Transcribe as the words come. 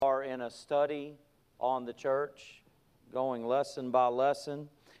in a study on the church, going lesson by lesson,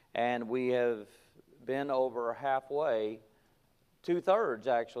 and we have been over halfway, two-thirds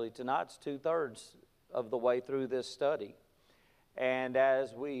actually. Tonight's two-thirds of the way through this study. And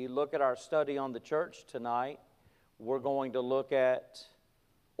as we look at our study on the church tonight, we're going to look at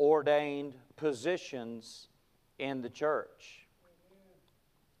ordained positions in the church.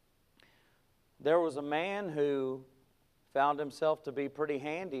 There was a man who found himself to be pretty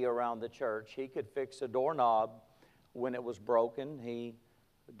handy around the church. He could fix a doorknob when it was broken. He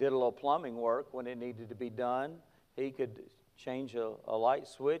did a little plumbing work when it needed to be done. He could change a light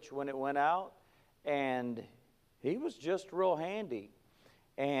switch when it went out. And he was just real handy.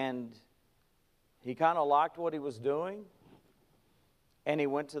 And he kind of liked what he was doing. And he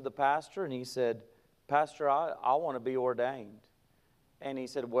went to the pastor and he said, "Pastor, I want to be ordained." And he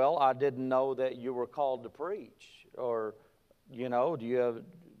said, "Well, I didn't know that you were called to preach. Or, do you have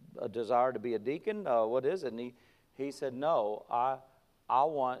a desire to be a deacon? What is it?" And he said, "No, I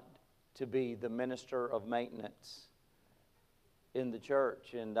want to be the minister of maintenance in the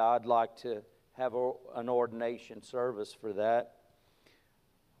church. And I'd like to have an ordination service for that."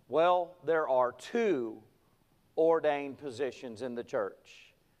 Well, there are two ordained positions in the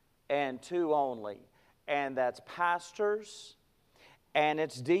church, and two only. And that's pastors and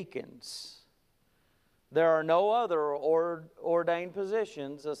it's deacons. There are no other ordained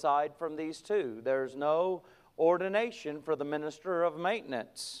positions aside from these two. There's no ordination for the minister of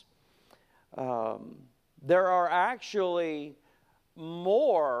maintenance. There are actually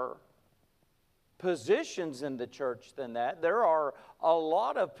more positions in the church than that. There are a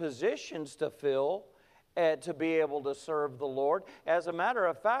lot of positions to fill to be able to serve the Lord. As a matter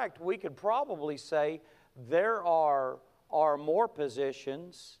of fact, we could probably say there are more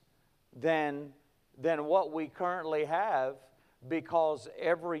positions than what we currently have, because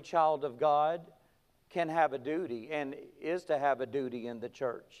every child of God can have a duty and is to have a duty in the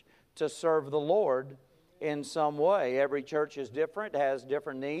church to serve the Lord in some way. Every church is different, has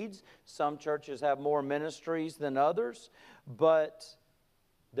different needs. Some churches have more ministries than others, but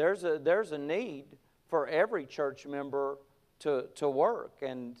there's a need for every church member to work.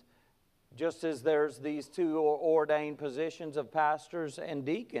 And just as there's these two ordained positions of pastors and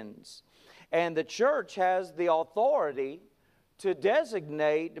deacons, and the church has the authority to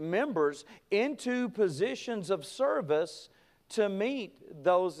designate members into positions of service to meet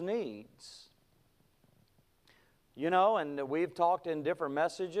those needs. And we've talked in different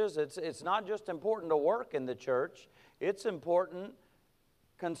messages, it's not just important to work in the church, it's important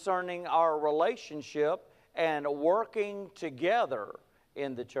concerning our relationship and working together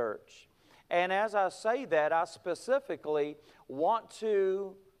in the church. And as I say that, I specifically want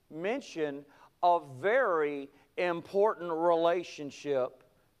to mention a very important relationship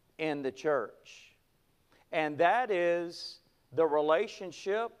in the church. And that is the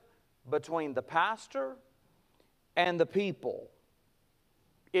relationship between the pastor and the people.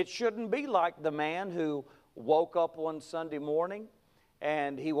 It shouldn't be like the man who woke up one Sunday morning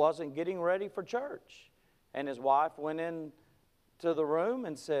and he wasn't getting ready for church. And his wife went in to the room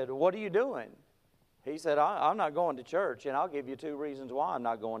and said, "What are you doing?" He said, I'm not going to church, and I'll give you two reasons why I'm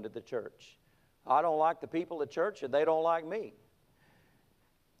not going to the church. I don't like the people at church, and they don't like me.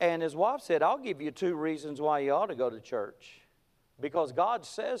 And his wife said, "I'll give you two reasons why you ought to go to church. Because God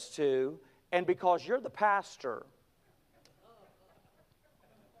says to, and because you're the pastor."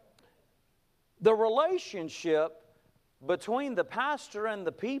 The relationship between the pastor and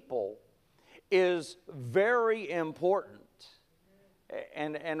the people is very important.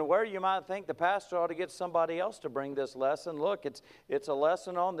 And where you might think the pastor ought to get somebody else to bring this lesson, look, it's a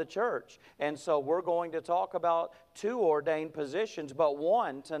lesson on the church. And so we're going to talk about two ordained positions, but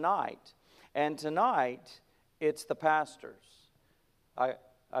one tonight. And tonight, it's the pastors. I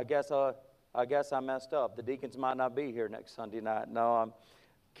guess I messed up. The deacons might not be here next Sunday night. No, I'm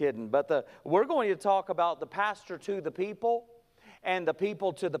kidding. But we're going to talk about the pastor to the people and the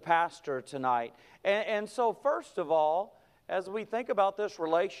people to the pastor tonight. And so first of all, as we think about this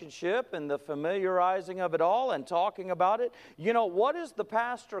relationship and the familiarizing of it all and talking about it, what is the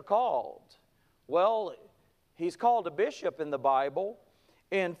pastor called? Well, he's called a bishop in the Bible.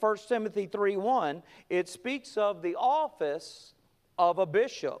 In 1 Timothy 3:1, it speaks of the office of a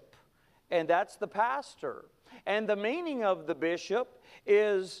bishop, and that's the pastor. And the meaning of the bishop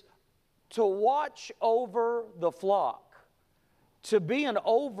is to watch over the flock, to be an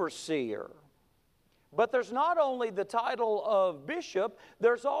overseer. But there's not only the title of bishop,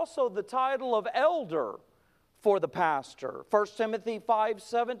 there's also the title of elder for the pastor. 1 Timothy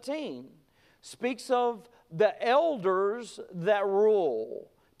 5:17 speaks of the elders that rule.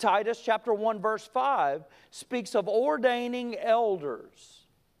 Titus chapter 1 verse 5 speaks of ordaining elders.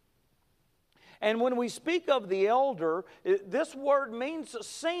 And when we speak of the elder, this word means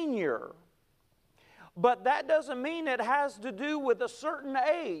senior. But that doesn't mean it has to do with a certain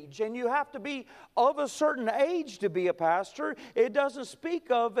age, and you have to be of a certain age to be a pastor. It doesn't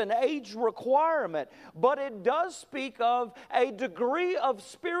speak of an age requirement, but it does speak of a degree of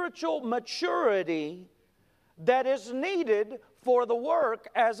spiritual maturity that is needed for the work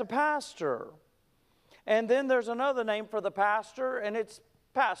as a pastor. And then there's another name for the pastor, and it's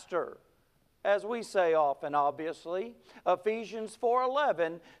pastor, as we say often, obviously. Ephesians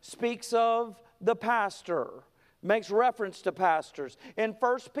 4:11 speaks of the pastor, makes reference to pastors. In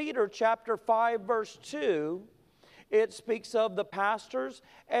 1 Peter chapter 5 verse 2, it speaks of the pastors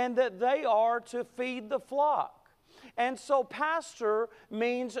and that they are to feed the flock. And so pastor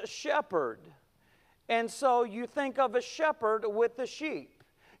means shepherd. And so you think of a shepherd with the sheep.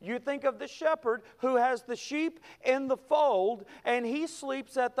 You think of the shepherd who has the sheep in the fold, and he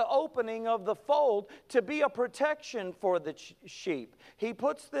sleeps at the opening of the fold to be a protection for the sheep. He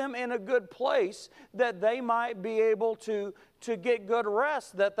puts them in a good place that they might be able to get good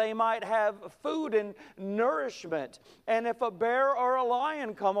rest, that they might have food and nourishment. And if a bear or a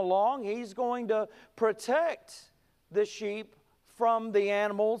lion come along, he's going to protect the sheep from the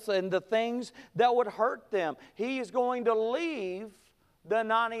animals and the things that would hurt them. He is going to leave the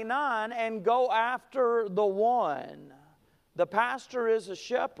 99 and go after the one. The pastor is a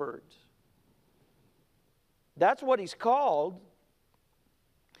shepherd. That's what he's called.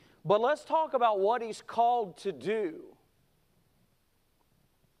 But let's talk about what he's called to do.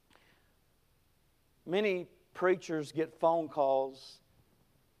 Many preachers get phone calls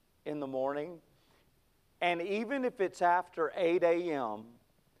in the morning, and even if it's after 8 a.m.,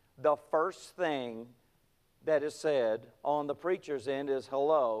 the first thing that is said on the preacher's end is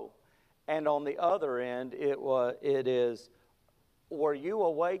hello, and on the other end it is, were you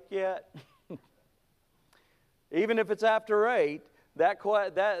awake yet? Even if it's after 8,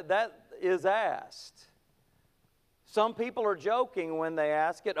 that is asked. Some people are joking when they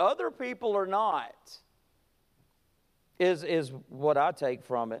ask it. Other people are not. Is what I take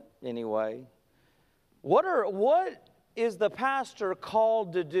from it anyway. What is the pastor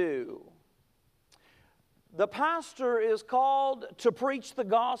called to do? The pastor is called to preach the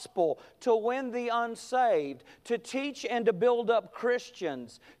gospel, to win the unsaved, to teach and to build up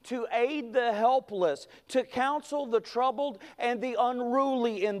Christians, to aid the helpless, to counsel the troubled and the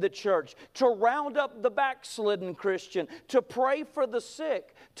unruly in the church, to round up the backslidden Christian, to pray for the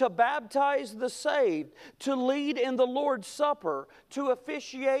sick, to baptize the saved, to lead in the Lord's Supper, to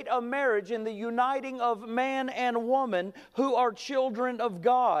officiate a marriage in the uniting of man and woman who are children of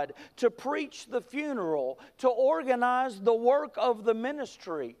God, to preach the funeral, to organize the work of the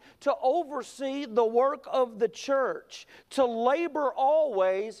ministry, to oversee the work of the church, to labor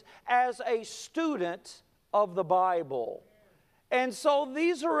always as a student of the Bible. And so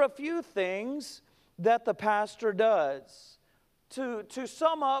these are a few things that the pastor does. To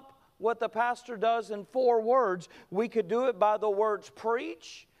sum up what the pastor does in 4 words, we could do it by the words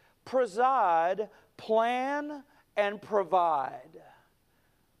preach, preside, plan, and provide.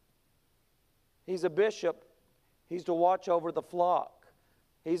 He's a bishop. He's to watch over the flock.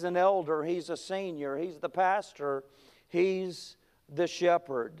 He's an elder. He's a senior. He's the pastor. He's the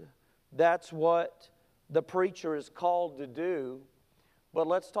shepherd. That's what the preacher is called to do. But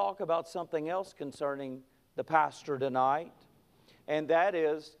let's talk about something else concerning the pastor tonight. And that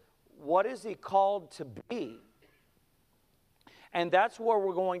is, what is he called to be? And that's where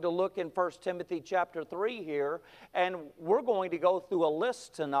we're going to look in 1 Timothy chapter 3 here. And we're going to go through a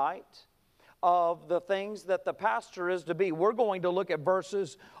list tonight of the things that the pastor is to be. We're going to look at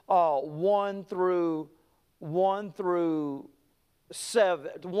verses 1 through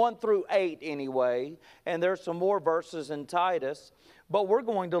 8 anyway. And there's some more verses in Titus. But we're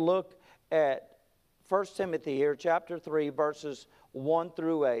going to look at 1 Timothy here, chapter 3, verses 1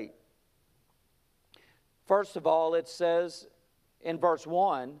 through 8. First of all, it says in verse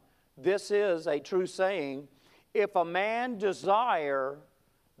 1, this is a true saying, if a man desire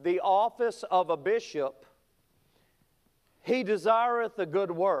the office of a bishop, he desireth a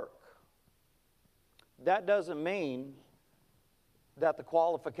good work. That doesn't mean that the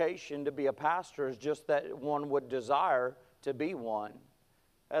qualification to be a pastor is just that one would desire to be one.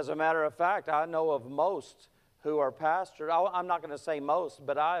 As a matter of fact, I know of most who are pastors. I'm not going to say most,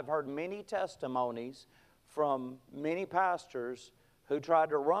 but I've heard many testimonies from many pastors who tried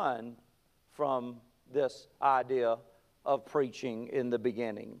to run from this idea of preaching in the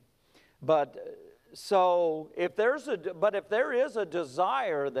beginning. But So if there is a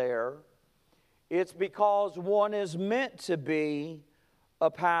desire there, it's because one is meant to be a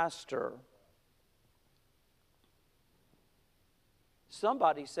pastor.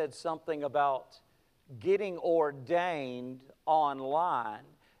 Somebody said something about getting ordained online,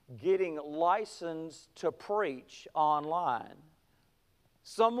 getting licensed to preach online.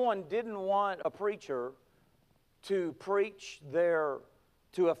 Someone didn't want a preacher to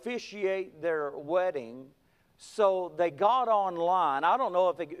to officiate their wedding, so they got online. I don't know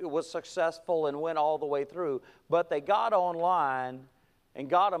if it was successful and went all the way through, but they got online and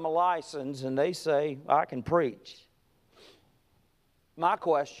got them a license, and they say, I can preach. My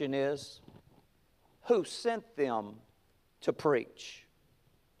question is, who sent them to preach?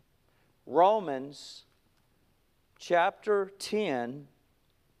 Romans chapter 10,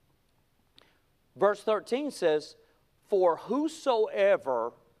 verse 13 says, for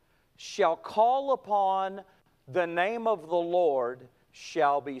whosoever shall call upon the name of the Lord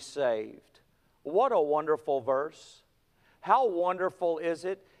shall be saved. What a wonderful verse. How wonderful is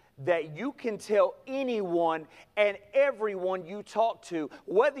it that you can tell anyone and everyone you talk to,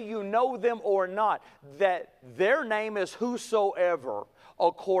 whether you know them or not, that their name is whosoever,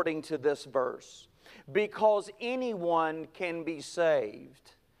 according to this verse. Because anyone can be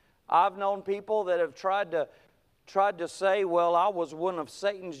saved. I've known people that have tried to say, well, I was one of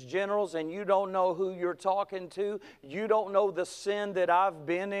Satan's generals, and you don't know who you're talking to. You don't know the sin that I've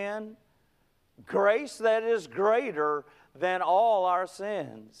been in. Grace that is greater than all our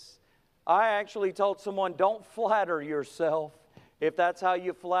sins. I actually told someone, don't flatter yourself. If that's how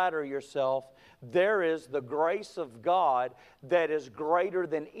you flatter yourself, there is the grace of God that is greater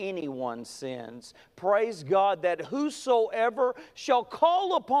than anyone's sins. Praise God that whosoever shall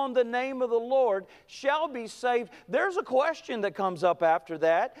call upon the name of the Lord shall be saved. There's a question that comes up after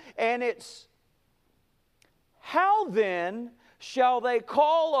that, and it's, how then shall they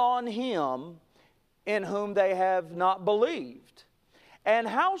call on him in whom they have not believed? And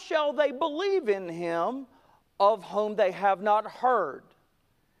how shall they believe in him of whom they have not heard?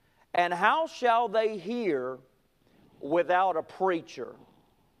 And how shall they hear without a preacher?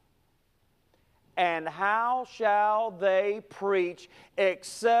 And how shall they preach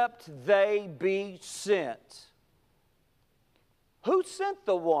except they be sent? Who sent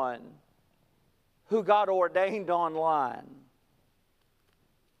the one who got ordained online?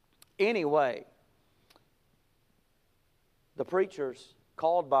 Anyway, the preacher's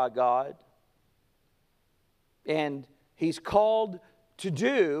called by God, and he's called to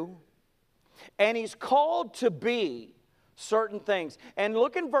do, and he's called to be certain things. And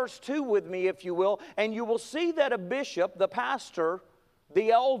look in verse 2 with me, if you will, and you will see that a bishop, the pastor,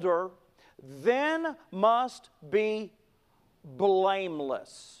 the elder, then must be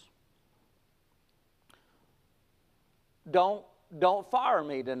blameless. Don't fire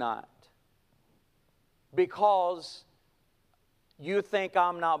me tonight because you think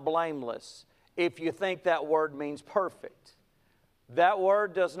I'm not blameless. If you think that word means perfect. That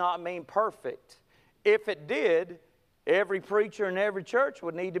word does not mean perfect. If it did, every preacher in every church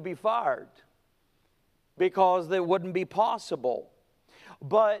would need to be fired because it wouldn't be possible.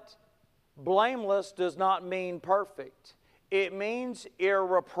 But blameless does not mean perfect. It means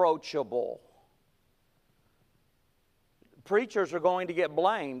irreproachable. Preachers are going to get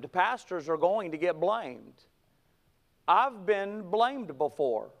blamed. Pastors are going to get blamed. I've been blamed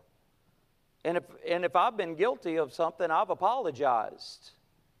before. And if I've been guilty of something, I've apologized.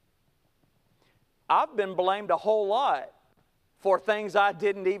 I've been blamed a whole lot for things I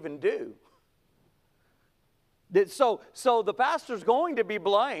didn't even do. So the pastor's going to be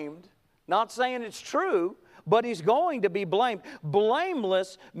blamed. Not saying it's true, but he's going to be blamed.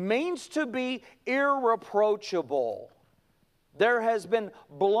 Blameless means to be irreproachable. There has been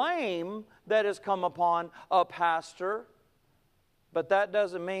blame that has come upon a pastor, but that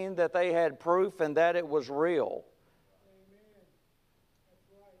doesn't mean that they had proof and that it was real. Amen. That's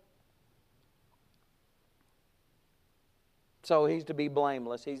right. So he's to be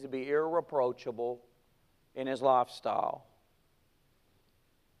blameless. He's to be irreproachable in his lifestyle.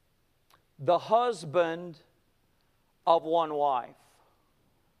 The husband of one wife.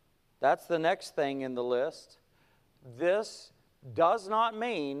 That's the next thing in the list. This does not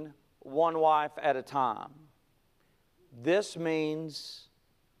mean one wife at a time. This means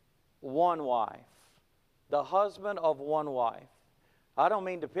one wife. The husband of one wife. I don't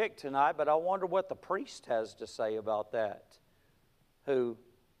mean to pick tonight, but I wonder what the priest has to say about that. Who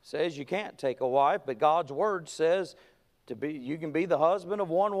says you can't take a wife, but God's word says you can be the husband of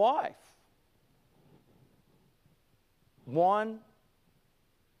one wife. One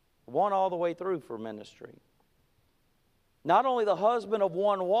one all the way through for ministry. Not only the husband of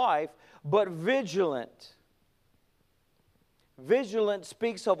one wife, but vigilant. Vigilant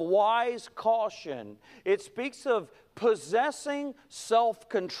speaks of wise caution. It speaks of possessing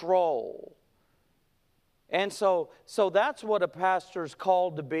self-control. And so that's what a pastor is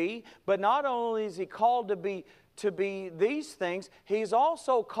called to be. But not only is he called to be these things, he's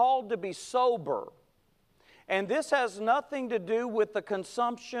also called to be sober. And this has nothing to do with the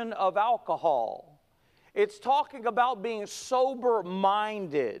consumption of alcohol. It's talking about being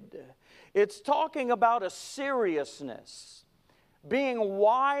sober-minded. It's talking about a seriousness. Being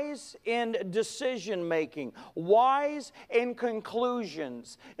wise in decision-making, wise in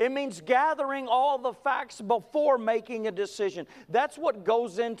conclusions. It means gathering all the facts before making a decision. That's what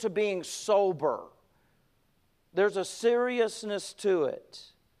goes into being sober. There's a seriousness to it.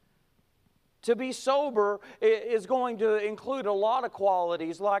 To be sober is going to include a lot of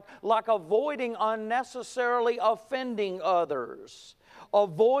qualities like avoiding unnecessarily offending others,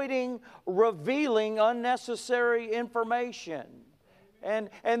 avoiding revealing unnecessary information. And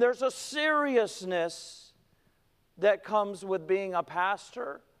there's a seriousness that comes with being a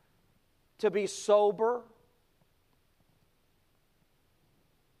pastor, to be sober.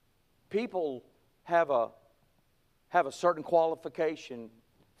 People have a certain qualification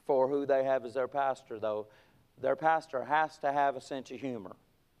for who they have as their pastor, though. Their pastor has to have a sense of humor.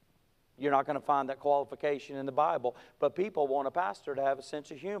 You're not going to find that qualification in the Bible, but people want a pastor to have a sense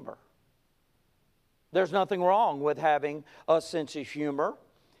of humor. There's nothing wrong with having a sense of humor.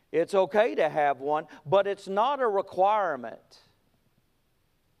 It's okay to have one, but it's not a requirement.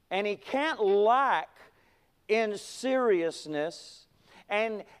 And he can't lack in seriousness.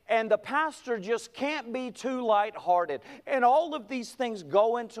 And the pastor just can't be too lighthearted. And all of these things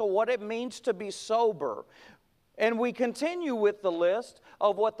go into what it means to be sober. And we continue with the list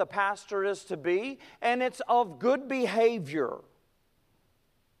of what the pastor is to be, and it's of good behavior.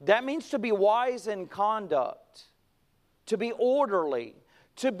 That means to be wise in conduct, to be orderly,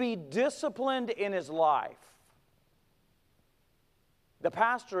 to be disciplined in his life. The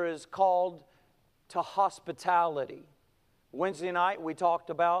pastor is called to hospitality. Wednesday night we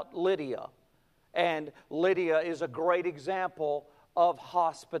talked about Lydia, and Lydia is a great example of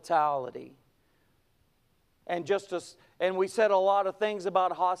hospitality. And we said a lot of things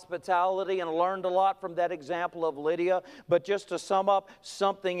about hospitality and learned a lot from that example of Lydia. But just to sum up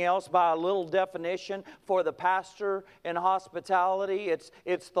something else by a little definition for the pastor in hospitality,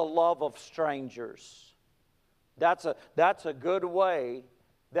 it's the love of strangers. That's a good way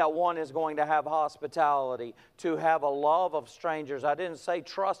that one is going to have hospitality, to have a love of strangers. I didn't say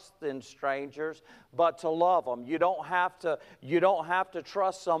trust in strangers, but to love them. You don't have to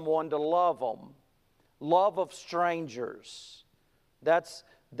trust someone to love them. Love of strangers. That's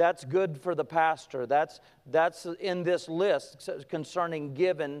good for the pastor. That's in this list concerning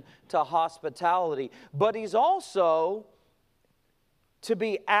given to hospitality. But he's also to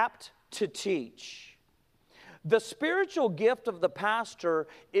be apt to teach. The spiritual gift of the pastor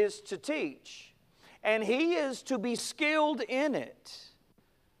is to teach, and he is to be skilled in it.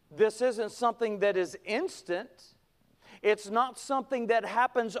 This isn't something that is instant. It's not something that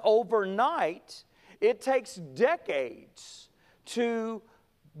happens overnight. It takes decades to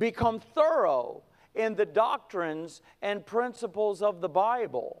become thorough in the doctrines and principles of the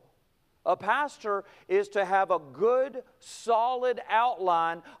Bible. A pastor is to have a good, solid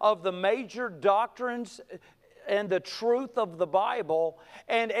outline of the major doctrines and the truth of the Bible.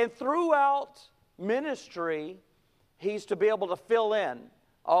 And throughout ministry, he's to be able to fill in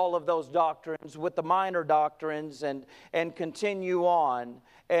all of those doctrines with the minor doctrines and continue on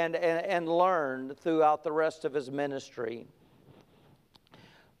and learn throughout the rest of his ministry.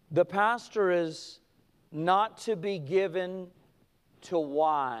 The pastor is not to be given to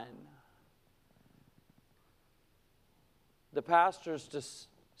wine. The pastor is to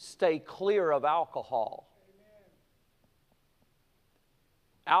stay clear of alcohol.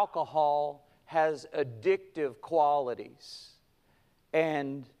 Alcohol has addictive qualities.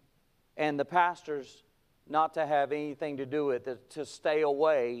 And the pastor's not to have anything to do with it, to stay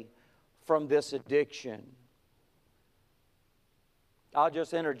away from this addiction. I'll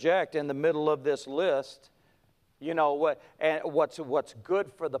just interject in the middle of this list. You know what's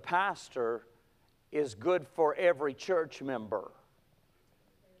good for the pastor is good for every church member.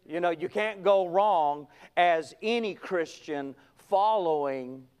 You know, you can't go wrong as any Christian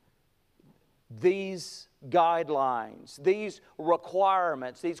following these guidelines, these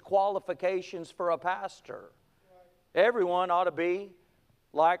requirements, these qualifications for a pastor. Everyone ought to be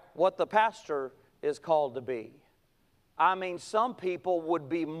like what the pastor is called to be. I mean, some people would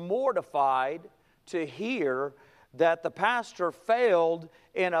be mortified to hear that the pastor failed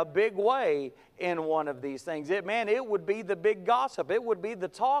in a big way in one of these things. It would be the big gossip. It would be the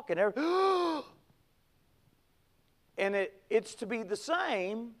talk and everything. And it's to be the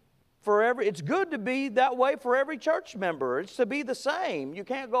same for every. It's good to be that way for every church member. It's to be the same. You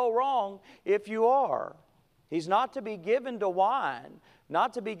can't go wrong if you are. He's not to be given to wine,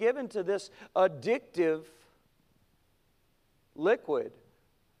 not to be given to this addictive liquid.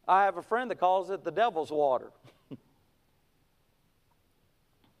 I have a friend that calls it the devil's water.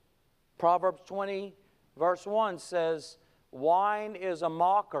 Proverbs 20, verse 1 says, wine is a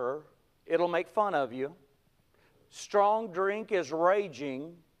mocker. It'll make fun of you. Strong drink is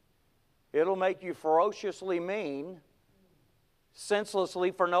raging. It'll make you ferociously mean,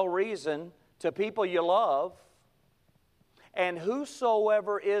 senselessly for no reason, to people you love. And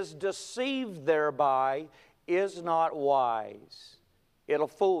whosoever is deceived thereby is not wise. It'll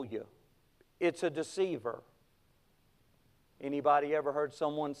fool you. It's a deceiver. Anybody ever heard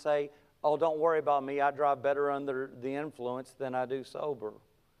someone say, oh, don't worry about me, I drive better under the influence than I do sober?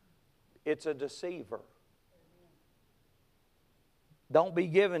 It's a deceiver. Don't be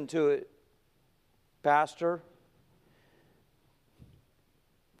given to it, Pastor.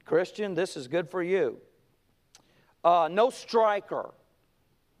 Christian, this is good for you. No striker.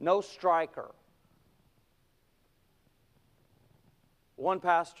 No striker. One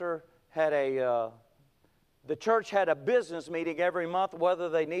pastor had the church had a business meeting every month, whether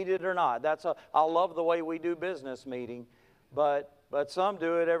they need it or not. I love the way we do business meeting, but some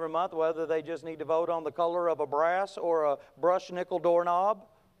do it every month, whether they just need to vote on the color of a brass or a brushed nickel doorknob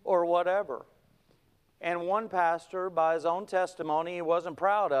or whatever. And one pastor, by his own testimony, he wasn't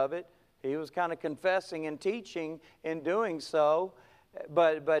proud of it. He was kind of confessing and teaching in doing so,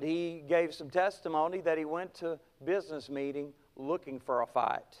 but he gave some testimony that he went to business meeting looking for a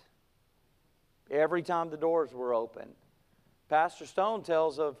fight every time the doors were open. Pastor Stone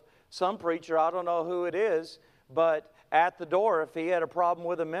tells of some preacher, I don't know who it is, but at the door, if he had a problem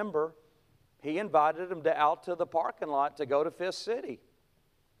with a member, he invited him out to the parking lot to go to Fifth City.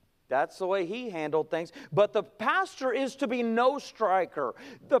 That's the way he handled things. But the pastor is to be no striker.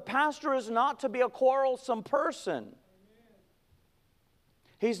 The pastor is not to be a quarrelsome person.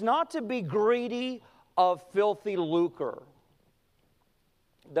 He's not to be greedy of filthy lucre.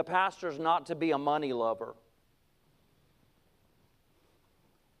 The pastor's not to be a money lover.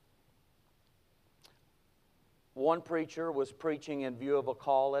 One preacher was preaching in view of a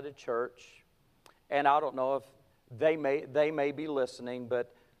call at a church, and I don't know if they may be listening,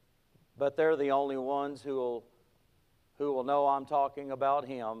 but they're the only ones who will know I'm talking about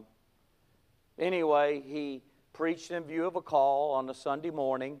him. Anyway, he preached in view of a call on a Sunday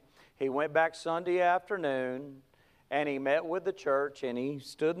morning. He went back Sunday afternoon, and he met with the church, and he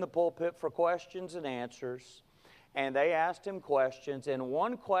stood in the pulpit for questions and answers. And they asked him questions, and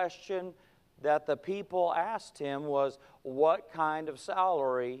one question that the people asked him was, what kind of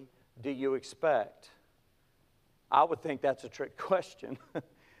salary do you expect? I would think that's a trick question,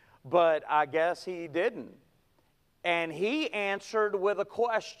 but I guess he didn't. And he answered with a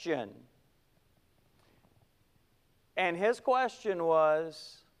question. And his question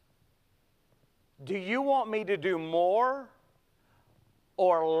was, do you want me to do more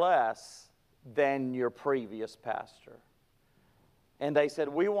or less than your previous pastor? And they said,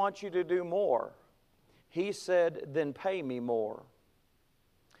 we want you to do more. He said, then pay me more.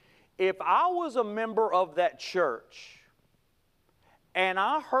 If I was a member of that church and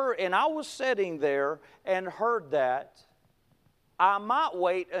I was sitting there and heard that, I might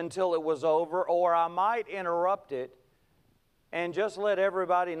wait until it was over, or I might interrupt it and just let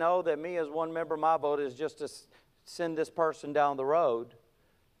everybody know that me as one member, my vote is just to send this person down the road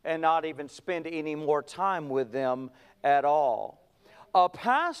and not even spend any more time with them at all. A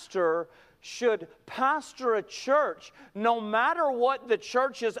pastor should pastor a church no matter what the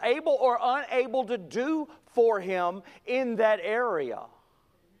church is able or unable to do for him in that area.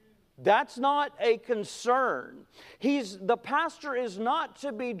 That's not a concern. The pastor is not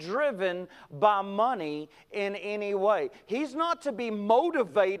to be driven by money in any way. He's not to be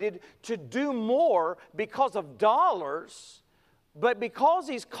motivated to do more because of dollars, but because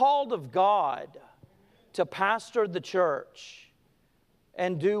he's called of God to pastor the church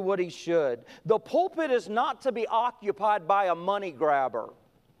and do what he should. The pulpit is not to be occupied by a money grabber.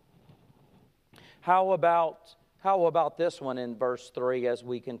 How about this one in verse 3 as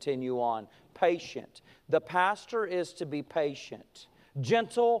we continue on? Patient. The pastor is to be patient,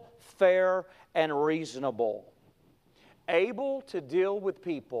 gentle, fair, and reasonable, able to deal with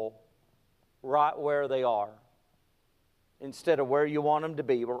people right where they are. instead of where you want them to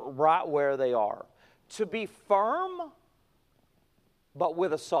be, right where they are. To be firm, but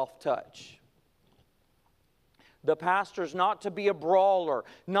with a soft touch. The pastor's not to be a brawler,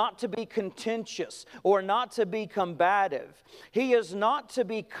 not to be contentious, or not to be combative. He is not to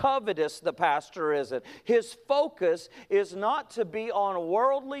be covetous, the pastor isn't. His focus is not to be on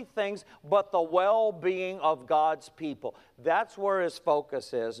worldly things, but the well-being of God's people. That's where his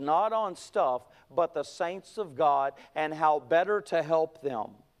focus is, not on stuff, but the saints of God and how better to help them.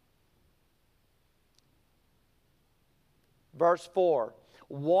 Verse 4,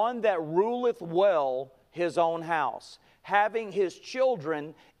 one that ruleth well his own house, having his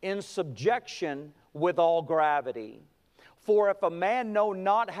children in subjection with all gravity. For if a man know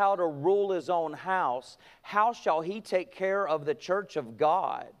not how to rule his own house, how shall he take care of the church of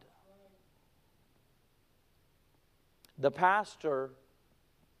God? The pastor,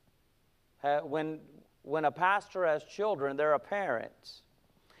 when a pastor has children, they're a parent.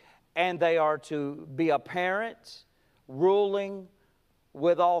 And they are to be a parent ruling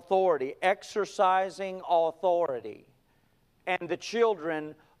with authority, exercising authority, and the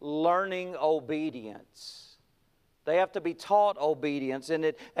children learning obedience. They have to be taught obedience, and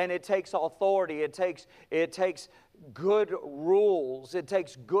it takes authority. It takes good rules. It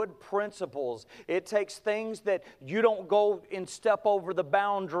takes good principles. It takes things that you don't go and step over the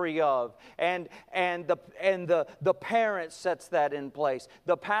boundary of. And the parent sets that in place.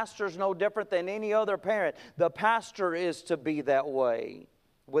 The pastor's no different than any other parent. The pastor is to be that way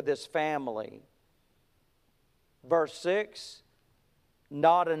with his family. Verse 6,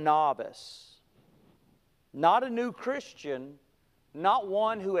 not a novice, not a new Christian, not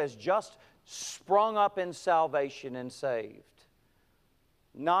one who has just sprung up in salvation and saved.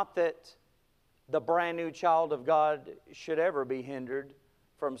 Not that the brand new child of God should ever be hindered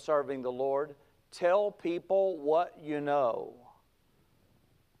from serving the Lord. Tell people what you know.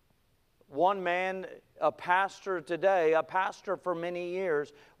 One man, a pastor today, a pastor for many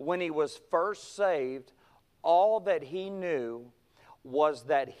years, when he was first saved, all that he knew was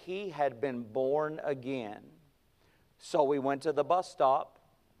that he had been born again. So he went to the bus stop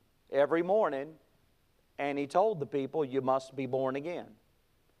every morning, and he told the people, you must be born again.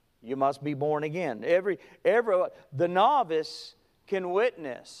 You must be born again. The novice can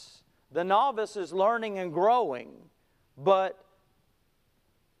witness. The novice is learning and growing, but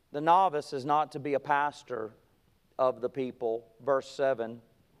the novice is not to be a pastor of the people. Verse 7,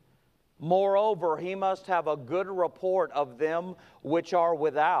 moreover, he must have a good report of them which are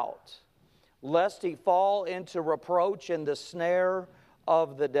without, lest he fall into reproach in the snare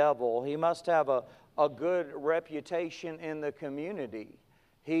of the devil. He must have a good reputation in the community.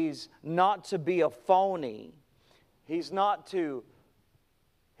 He's not to be a phony. He's not to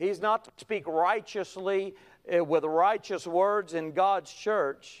speak righteously with righteous words in God's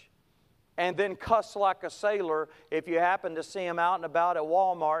church and then cuss like a sailor if you happen to see him out and about at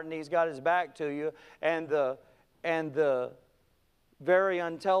Walmart and he's got his back to you, and the very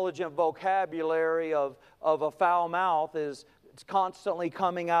intelligent vocabulary of a foul mouth is constantly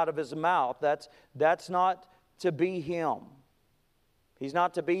coming out of his mouth. That's not to be him. He's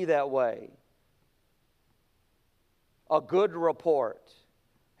not to be that way. A good report.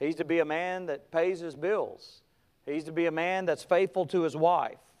 He's to be a man that pays his bills. He's to be a man that's faithful to his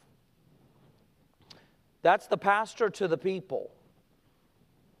wife. That's the pastor to the people.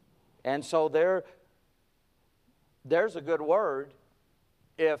 And so there's a good word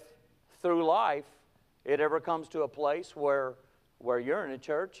if through life it ever comes to a place where you're in a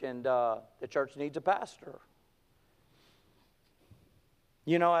church and the church needs a pastor.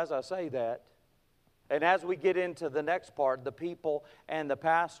 You know, as I say that, and as we get into the next part, the people and the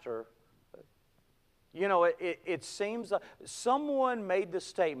pastor, you know, it seems like someone made the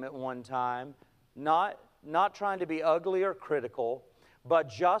statement one time, not trying to be ugly or critical, but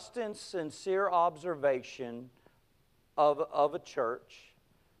just in sincere observation of a church.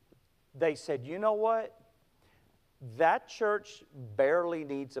 They said, you know what? That church barely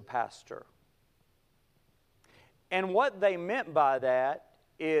needs a pastor. And what they meant by that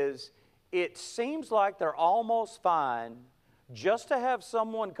is it seems like they're almost fine just to have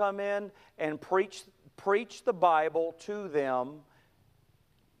someone come in and preach the Bible to them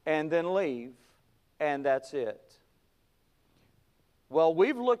and then leave, and that's it. Well,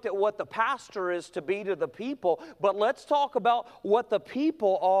 we've looked at what the pastor is to be to the people, but let's talk about what the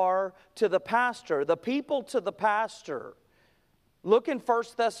people are to the pastor. The people to the pastor. Look in 1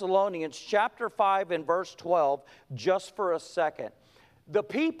 Thessalonians chapter 5 and verse 12 just for a second. The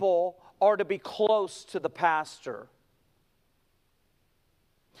people are to be close to the pastor.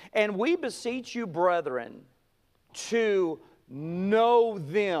 And we beseech you, brethren, to know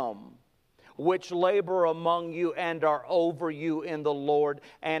them which labor among you and are over you in the Lord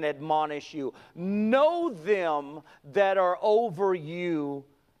and admonish you. Know them that are over you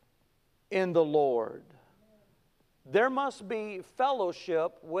in the Lord. There must be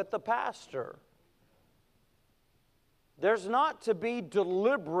fellowship with the pastor. There's not to be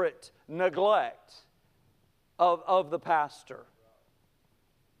deliberate neglect of the pastor.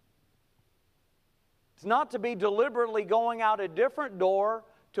 It's not to be deliberately going out a different door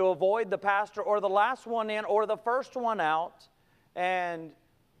to avoid the pastor, or the last one in, or the first one out, and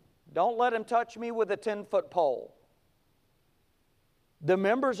don't let him touch me with a 10-foot pole. The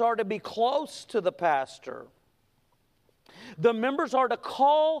members are to be close to the pastor. The members are to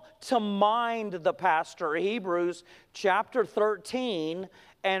call to mind the pastor. Hebrews chapter 13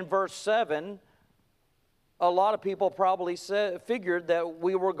 and verse 7. A lot of people probably figured that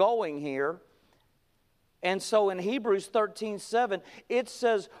we were going here. And so in Hebrews 13:7, it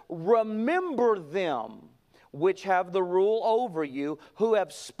says, remember them which have the rule over you, who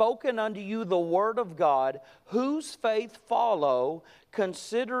have spoken unto you the word of God, whose faith follow,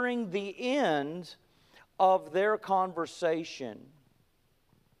 considering the end of their conversation.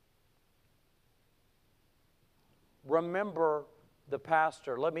 Remember the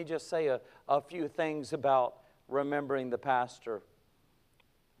pastor. Let me just say a few things about remembering the pastor.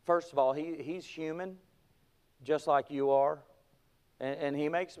 First of all, he's human, just like you are, and he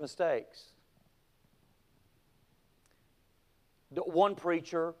makes mistakes. One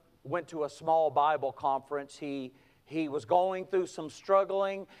preacher went to a small Bible conference. He was going through some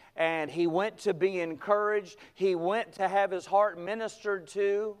struggling, and he went to be encouraged. He went to have his heart ministered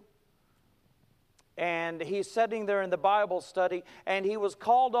to. And he's sitting there in the Bible study, and he was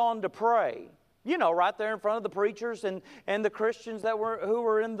called on to pray. You know, right there in front of the preachers and the Christians who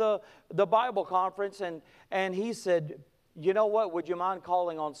were in the Bible conference. And he said, you know what, would you mind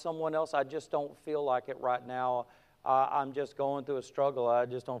calling on someone else? I just don't feel like it right now. I'm just going through a struggle. I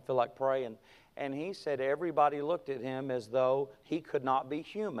just don't feel like praying. And he said everybody looked at him as though he could not be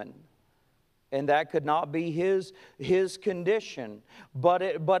human. And that could not be his condition. But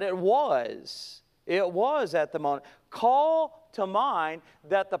it was. It was at the moment. Call to mind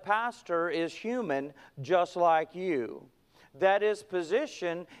that the pastor is human just like you. That his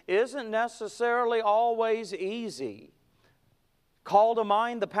position isn't necessarily always easy. Call to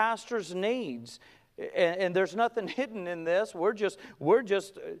mind the pastor's needs. And there's nothing hidden in this. We're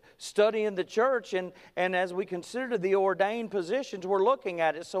just studying the church, and as we consider the ordained positions, we're looking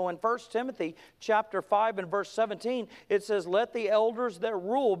at it. So in 1 Timothy chapter 5 and verse 17, it says, let the elders that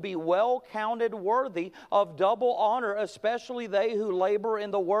rule be well counted worthy of double honor, especially they who labor in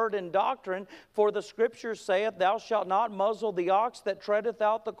the word and doctrine. For the Scripture saith, thou shalt not muzzle the ox that treadeth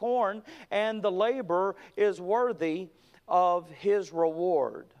out the corn, and the laborer is worthy of his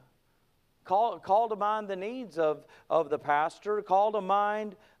reward. Call to mind the needs of the pastor. Call to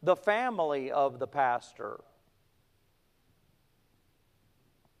mind the family of the pastor.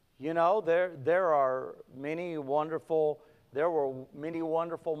 You know, there were many wonderful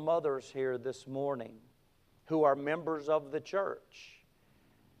mothers here this morning who are members of the church.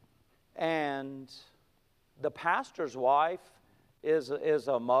 And the pastor's wife is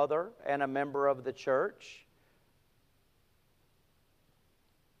a mother and a member of the church.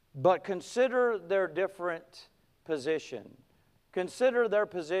 But consider their different position. Consider their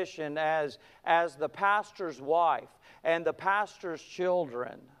position as the pastor's wife and the pastor's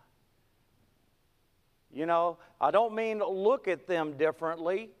children. You know, I don't mean look at them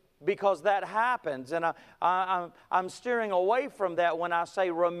differently, because that happens. And I'm steering away from that when I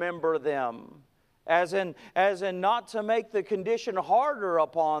say remember them. As in not to make the condition harder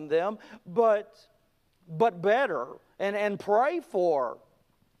upon them, but better. And pray for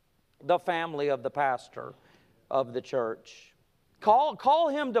the family of the pastor of the church. Call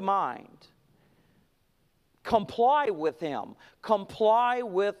him to mind. Comply with him. Comply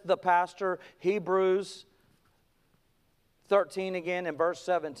with the pastor. Hebrews 13 again in verse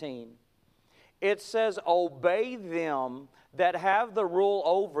 17. It says, obey them that have the rule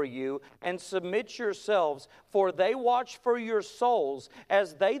over you, and submit yourselves, for they watch for your souls,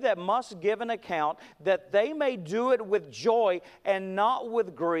 as they that must give an account, that they may do it with joy and not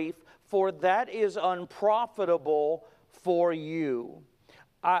with grief, for that is unprofitable for you.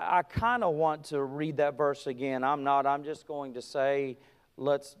 I kind of want to read that verse again. I'm just going to say,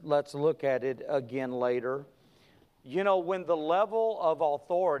 let's look at it again later. You know, when the level of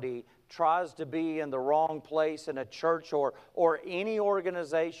authority tries to be in the wrong place in a church or any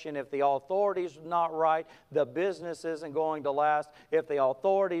organization, if the authority's not right, the business isn't going to last. If the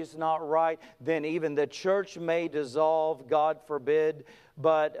authority's not right, then even the church may dissolve, God forbid,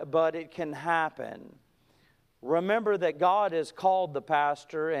 but it can happen. Remember that God has called the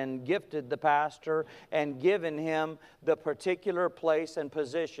pastor and gifted the pastor and given him the particular place and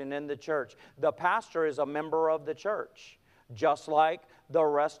position in the church. The pastor is a member of the church, just like the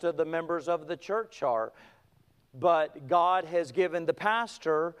rest of the members of the church are. But God has given the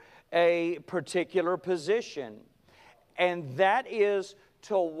pastor a particular position, and that is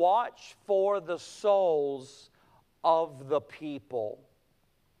to watch for the souls of the people.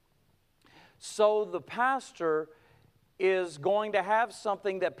 So the pastor is going to have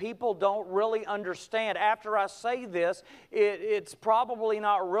something that people don't really understand. After I say this, it's probably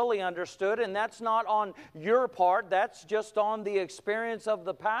not really understood, and that's not on your part. That's just on the experience of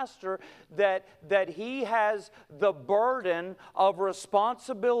the pastor, that he has the burden of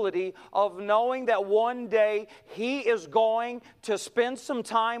responsibility of knowing that one day he is going to spend some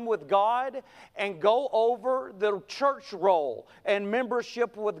time with God and go over the church roll and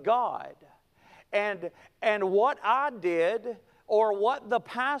membership with God. And what I did, or what the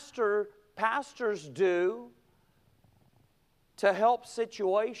pastors do to help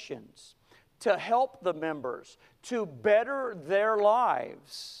situations, to help the members, to better their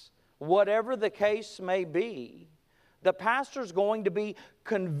lives, whatever the case may be, the pastor's going to be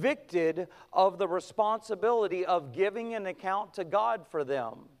convicted of the responsibility of giving an account to God for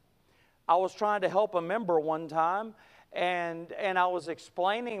them. I was trying to help a member one time, and I was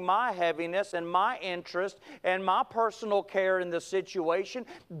explaining my heaviness and my interest and my personal care in the situation.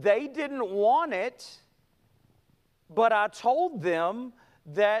 They didn't want it, but I told them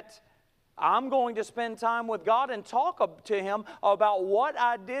that I'm going to spend time with God and talk to Him about what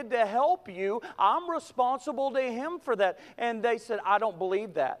I did to help you. I'm responsible to Him for that. And they said, I don't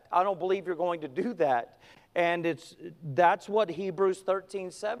believe that. I don't believe you're going to do that. And that's what Hebrews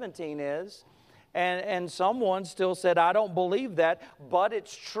 13:17 is. And someone still said, I don't believe that, but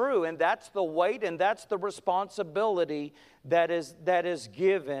it's true. And that's the weight and that's the responsibility that is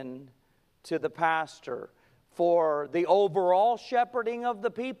given to the pastor for the overall shepherding of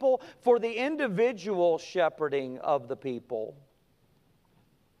the people, for the individual shepherding of the people.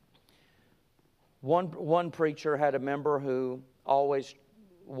 One preacher had a member who always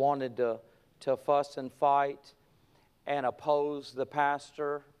wanted to fuss and fight and oppose the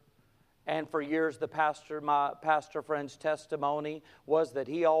pastor. And for years, my pastor friend's testimony was that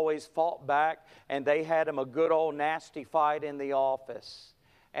he always fought back, and they had him a good old nasty fight in the office.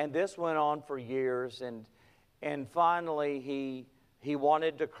 And this went on for years, and finally he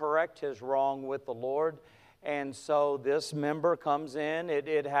wanted to correct his wrong with the Lord. And so this member comes in.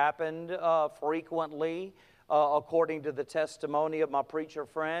 It happened frequently, according to the testimony of my preacher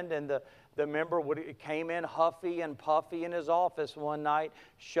friend, and the member came in huffy and puffy in his office one night,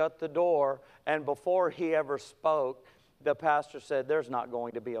 shut the door, and before he ever spoke, the pastor said, there's not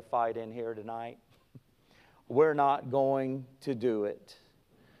going to be a fight in here tonight. We're not going to do it.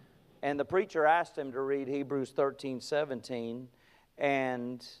 And the preacher asked him to read Hebrews 13:17,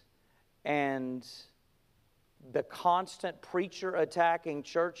 and the constant preacher attacking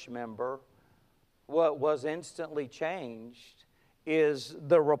church member, what was instantly changed is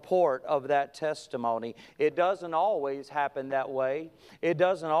the report of that testimony. It doesn't always happen that way. It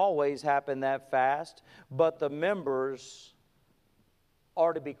doesn't always happen that fast. But the members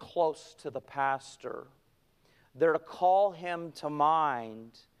are to be close to the pastor. They're to call him to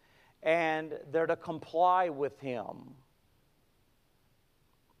mind, and they're to comply with him.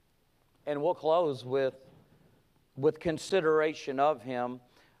 And we'll close with consideration of him.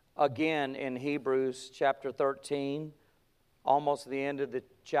 Again, in Hebrews chapter 13, almost the end of the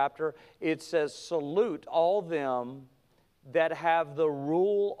chapter, it says, salute all them that have the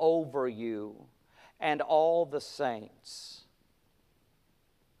rule over you and all the saints.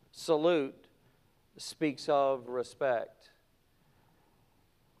 Salute speaks of respect.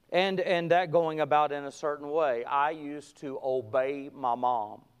 And that going about in a certain way. I used to obey my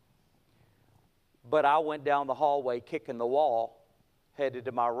mom, but I went down the hallway kicking the wall, headed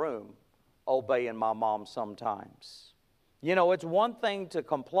to my room, obeying my mom sometimes. You know, it's one thing to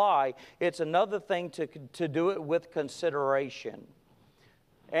comply. It's another thing to do it with consideration.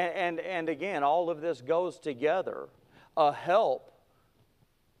 And again, all of this goes together. A help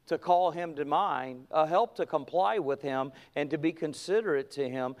to call him to mind, a help to comply with him and to be considerate to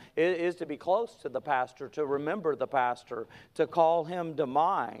him is to be close to the pastor, to remember the pastor, to call him to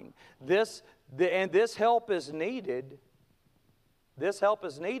mind. This help is needed This help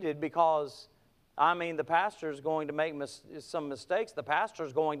is needed because, the pastor is going to make some mistakes. The pastor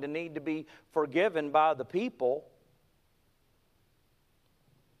is going to need to be forgiven by the people.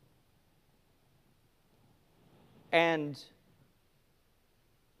 And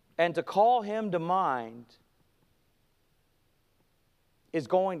to call him to mind is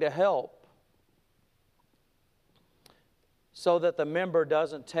going to help so that the member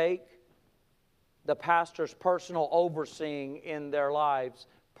doesn't take the pastor's personal overseeing in their lives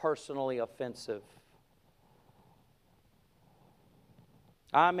personally offensive.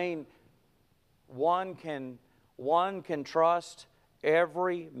 One can trust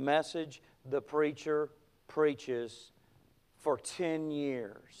every message the preacher preaches for 10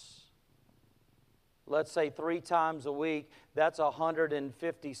 years. Let's say 3 times a week. That's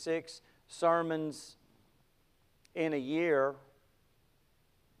 156 sermons in a year.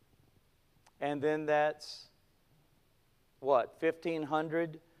 And then that's,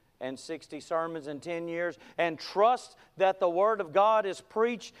 1,560 sermons in 10 years. And trust that the Word of God is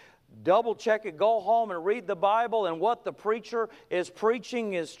preached. Double check it, go home and read the Bible, and what the preacher is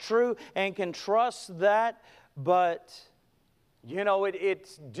preaching is true, and can trust that. But,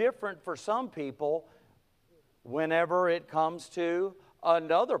 it's different for some people whenever it comes to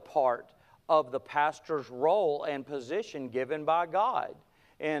another part of the pastor's role and position given by God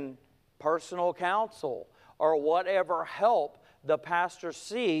in personal counsel or whatever help the pastor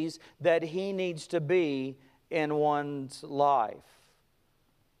sees that he needs to be in one's life.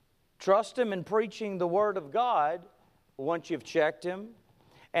 Trust him in preaching the Word of God once you've checked him,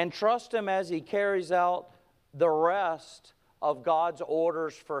 and trust him as he carries out the rest of God's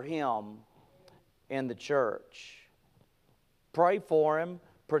orders for him in the church. Pray for him,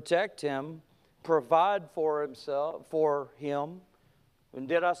 protect him, provide for him. And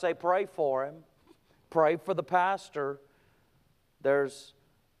did I say pray for him? Pray for the pastor. There's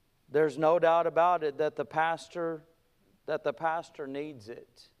no doubt about it that the pastor needs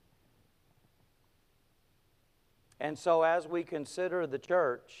it. And so as we consider the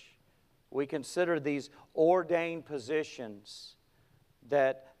church, we consider these ordained positions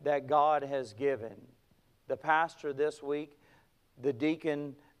that God has given. The pastor this week, the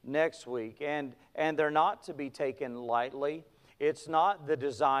deacon next week. And they're not to be taken lightly. It's not the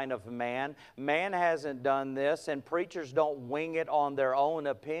design of man. Man hasn't done this, and preachers don't wing it on their own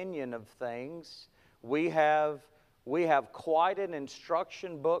opinion of things. We have quite an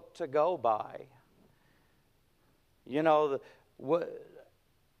instruction book to go by. When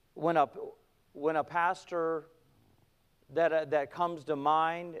a pastor that comes to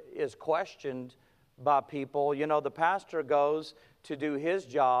mind is questioned by people, the pastor goes to do his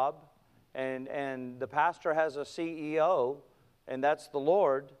job, and the pastor has a CEO, and that's the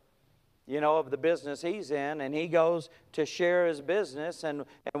Lord, of the business he's in, and he goes to share his business and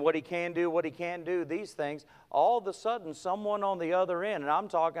what he can do, what he can't do, these things. All of a sudden, someone on the other end, and I'm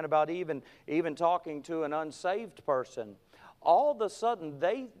talking about even talking to an unsaved person, all of a sudden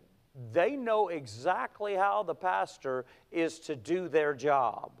they know exactly how the pastor is to do their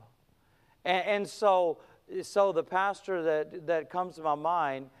job. And so the pastor that comes to my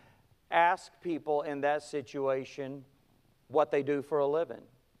mind asks people in that situation what they do for a living.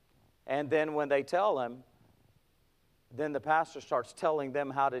 And then when they tell him, then the pastor starts telling them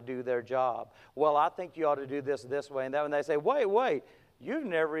how to do their job. Well, I think you ought to do this way and that. And they say, wait, you've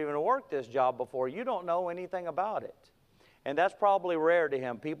never even worked this job before. You don't know anything about it. And that's probably rare to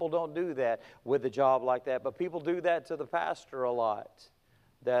him. People don't do that with a job like that. But people do that to the pastor a lot.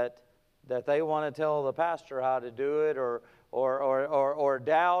 That they want to tell the pastor how to do it or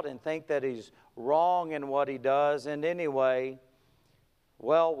doubt and think that he's wrong in what he does. And anyway,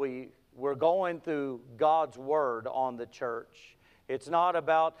 well, we're going through God's Word on the church. It's not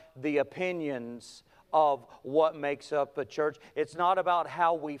about the opinions of what makes up a church. It's not about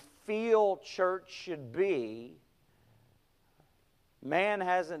how we feel church should be. Man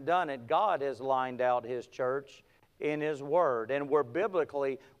hasn't done it. God has lined out His church in His Word. And we're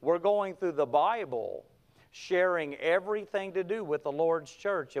going through the Bible, sharing everything to do with the Lord's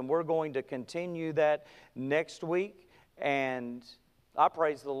church. And we're going to continue that next week. And I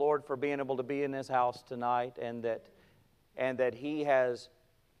praise the Lord for being able to be in His house tonight, and that He has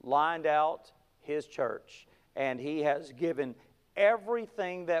lined out His church, and He has given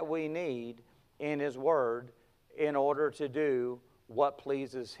everything that we need in His Word in order to do what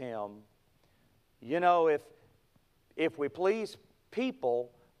pleases Him. If we please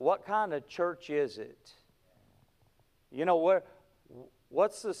people, what kind of church is it?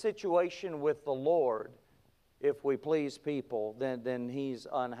 What's the situation with the Lord? If we please people, then He's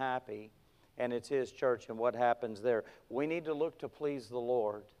unhappy. and it's His church and what happens there. We need to look to please the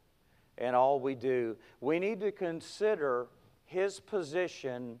Lord in all we do. We need to consider His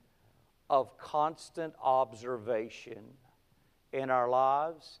position of constant observation in our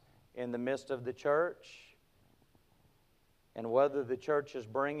lives, in the midst of the church, and whether the church is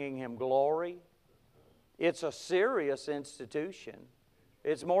bringing Him glory. It's a serious institution.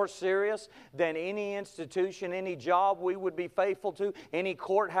 It's more serious than any institution, any job we would be faithful to, any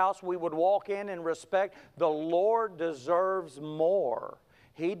courthouse we would walk in and respect. The Lord deserves more.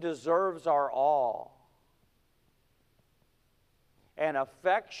 He deserves our awe. And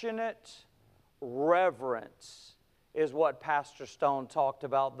affectionate reverence is what Pastor Stone talked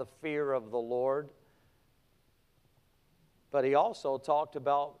about, the fear of the Lord. But he also talked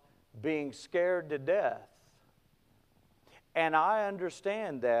about being scared to death. And I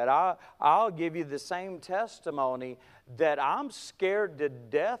understand that. I'll give you the same testimony that I'm scared to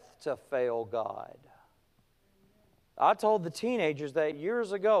death to fail God. I told the teenagers that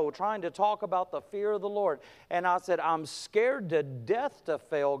years ago, trying to talk about the fear of the Lord. And I said, I'm scared to death to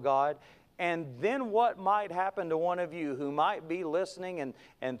fail God. And then what might happen to one of you who might be listening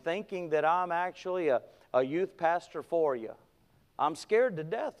and thinking that I'm actually a youth pastor for you? I'm scared to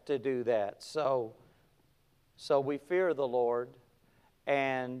death to do that. So we fear the Lord,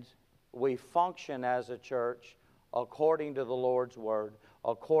 and we function as a church according to the Lord's word,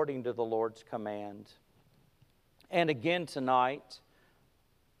 according to the Lord's command. And again tonight,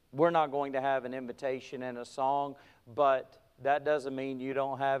 we're not going to have an invitation and a song, but that doesn't mean you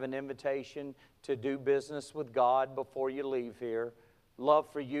don't have an invitation to do business with God before you leave here.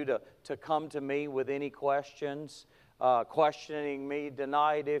 Love for you to come to me with any questions, questioning me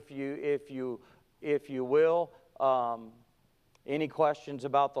tonight if you will. Any questions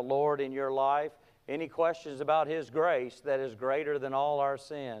about the Lord in your life, any questions about His grace that is greater than all our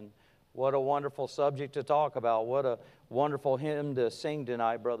sin. What a wonderful subject to talk about. What a wonderful hymn to sing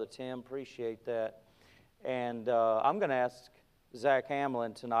tonight, Brother Tim. Appreciate that. And I'm going to ask Zach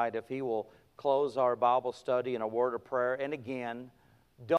Hamlin tonight if he will close our Bible study in a word of prayer. And again,